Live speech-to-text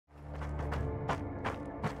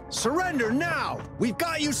Surrender now! We've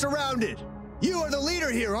got you surrounded! You are the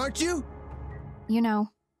leader here, aren't you? You know,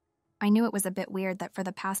 I knew it was a bit weird that for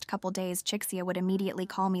the past couple days, Chixia would immediately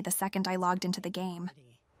call me the second I logged into the game.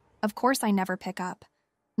 Of course I never pick up.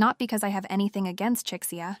 Not because I have anything against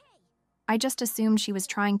Chixia. I just assumed she was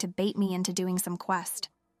trying to bait me into doing some quest.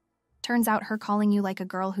 Turns out her calling you like a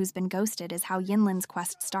girl who's been ghosted is how Yinlin's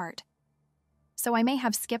quests start. So I may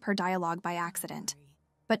have skipped her dialogue by accident.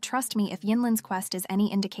 But trust me, if Yinlin's quest is any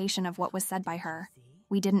indication of what was said by her,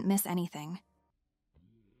 we didn't miss anything.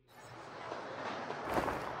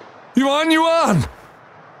 Yuan!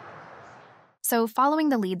 So, following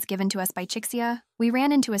the leads given to us by Chixia, we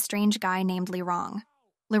ran into a strange guy named Lirong.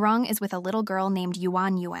 Lirong is with a little girl named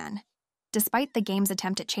Yuan, despite the game's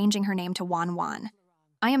attempt at changing her name to Wan.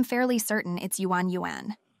 I am fairly certain it's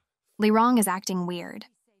Yuan. Lirong is acting weird.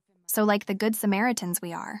 So like the good Samaritans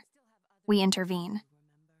we are, we intervene.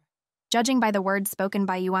 Judging by the words spoken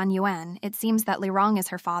by Yuan, it seems that Lirong is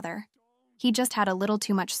her father. He just had a little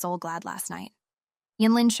too much soul glad last night.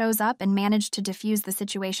 Yinlin shows up and managed to defuse the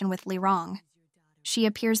situation with Lirong. She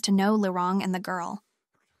appears to know Lirong and the girl,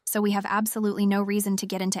 so we have absolutely no reason to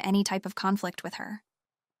get into any type of conflict with her.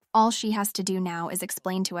 All she has to do now is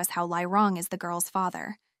explain to us how Lirong is the girl's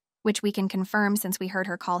father, which we can confirm since we heard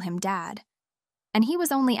her call him Dad. And he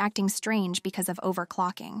was only acting strange because of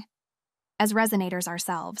overclocking. As resonators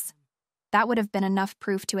ourselves, that would have been enough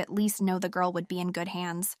proof to at least know the girl would be in good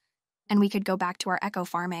hands, and we could go back to our echo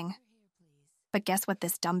farming. But guess what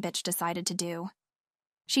this dumb bitch decided to do?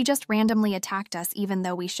 She just randomly attacked us even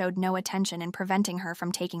though we showed no attention in preventing her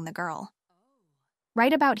from taking the girl.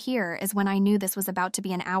 Right about here is when I knew this was about to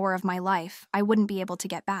be an hour of my life I wouldn't be able to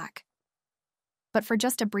get back. But for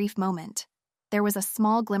just a brief moment, there was a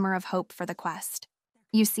small glimmer of hope for the quest.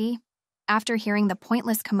 You see, after hearing the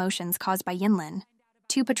pointless commotions caused by Yinlin,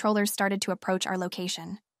 2 patrollers started to approach our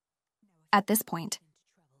location. At this point,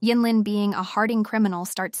 Yinlin, being a hardened criminal,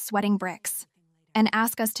 starts sweating bricks and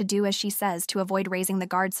asks us to do as she says to avoid raising the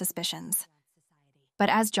guard's suspicions. But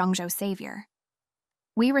as Zhengzhou's savior,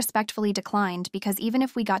 we respectfully declined because even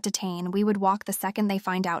if we got detained, we would walk the second they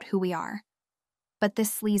find out who we are. But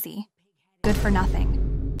this sleazy,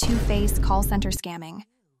 good-for-nothing, two-faced call center scamming,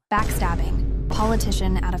 backstabbing,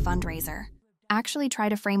 politician at a fundraiser actually tried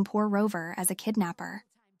to frame poor Rover as a kidnapper.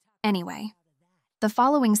 Anyway, the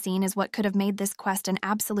following scene is what could have made this quest an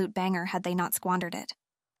absolute banger had they not squandered it.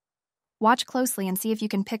 Watch closely and see if you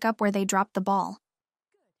can pick up where they dropped the ball.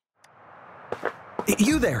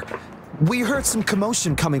 You there! We heard some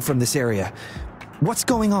commotion coming from this area. What's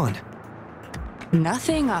going on?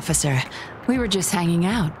 Nothing, officer. We were just hanging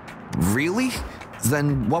out. Really?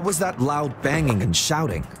 Then what was that loud banging and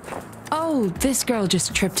shouting? Oh, this girl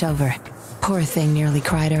just tripped over. Poor thing nearly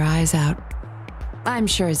cried her eyes out. I'm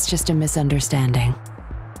sure it's just a misunderstanding.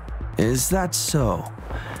 Is that so?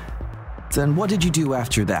 Then what did you do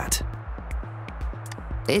after that?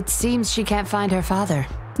 It seems she can't find her father.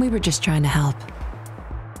 We were just trying to help.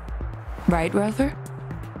 Right, Rover?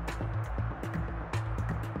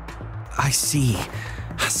 I see.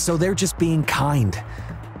 So they're just being kind.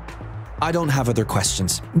 I don't have other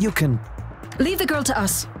questions. You can... Leave the girl to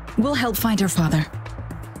us. We'll help find her father.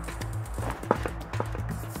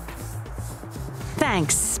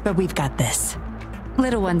 Thanks, but we've got this.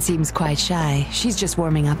 Little one seems quite shy. She's just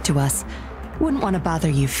warming up to us. Wouldn't want to bother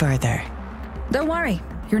you further. Don't worry.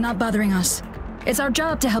 You're not bothering us. It's our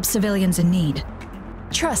job to help civilians in need.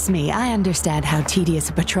 Trust me, I understand how tedious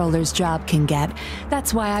a patroller's job can get.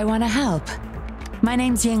 That's why I want to help. My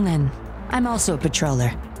name's Yinlin. I'm also a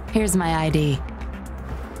patroller. Here's my ID.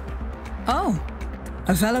 Oh,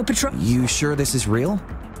 a fellow patrol... You sure this is real?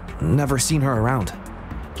 Never seen her around.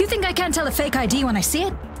 You think I can't tell a fake ID when I see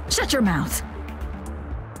it? Shut your mouth.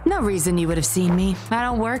 No reason you would have seen me. I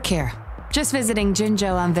don't work here. Just visiting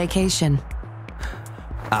Jinzhou on vacation.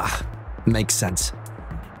 Ah, makes sense.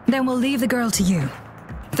 Then we'll leave the girl to you.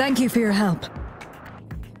 Thank you for your help.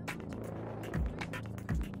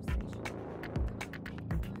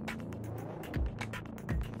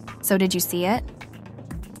 So did you see it?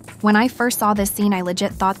 When I first saw this scene, I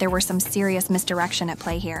legit thought there were some serious misdirection at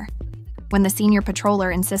play here. When the senior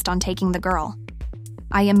patroller insists on taking the girl,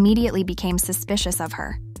 I immediately became suspicious of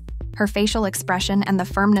her. Her facial expression and the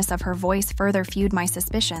firmness of her voice further fueled my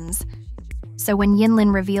suspicions. So when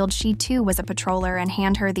Yinlin revealed she too was a patroller and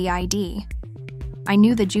handed her the ID, I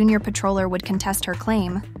knew the junior patroller would contest her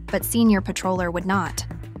claim, but senior patroller would not.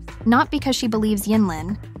 Not because she believes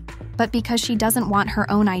Yinlin, but because she doesn't want her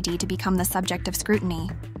own ID to become the subject of scrutiny.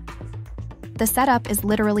 The setup is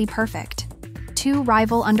literally perfect. 2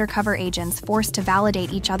 rival undercover agents forced to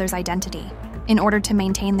validate each other's identity in order to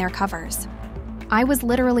maintain their covers. I was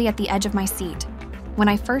literally at the edge of my seat when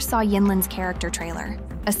I first saw Yinlin's character trailer.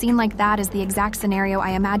 A scene like that is the exact scenario I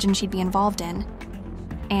imagined she'd be involved in.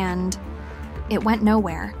 And it went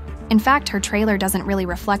nowhere. In fact, her trailer doesn't really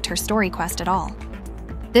reflect her story quest at all.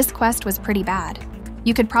 This quest was pretty bad.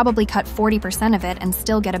 You could probably cut 40% of it and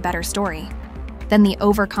still get a better story than the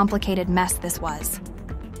overcomplicated mess this was.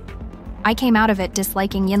 I came out of it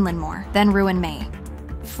disliking Yinlin more than Ruin Mei.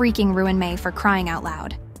 Freaking Ruin Mei, for crying out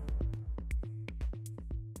loud.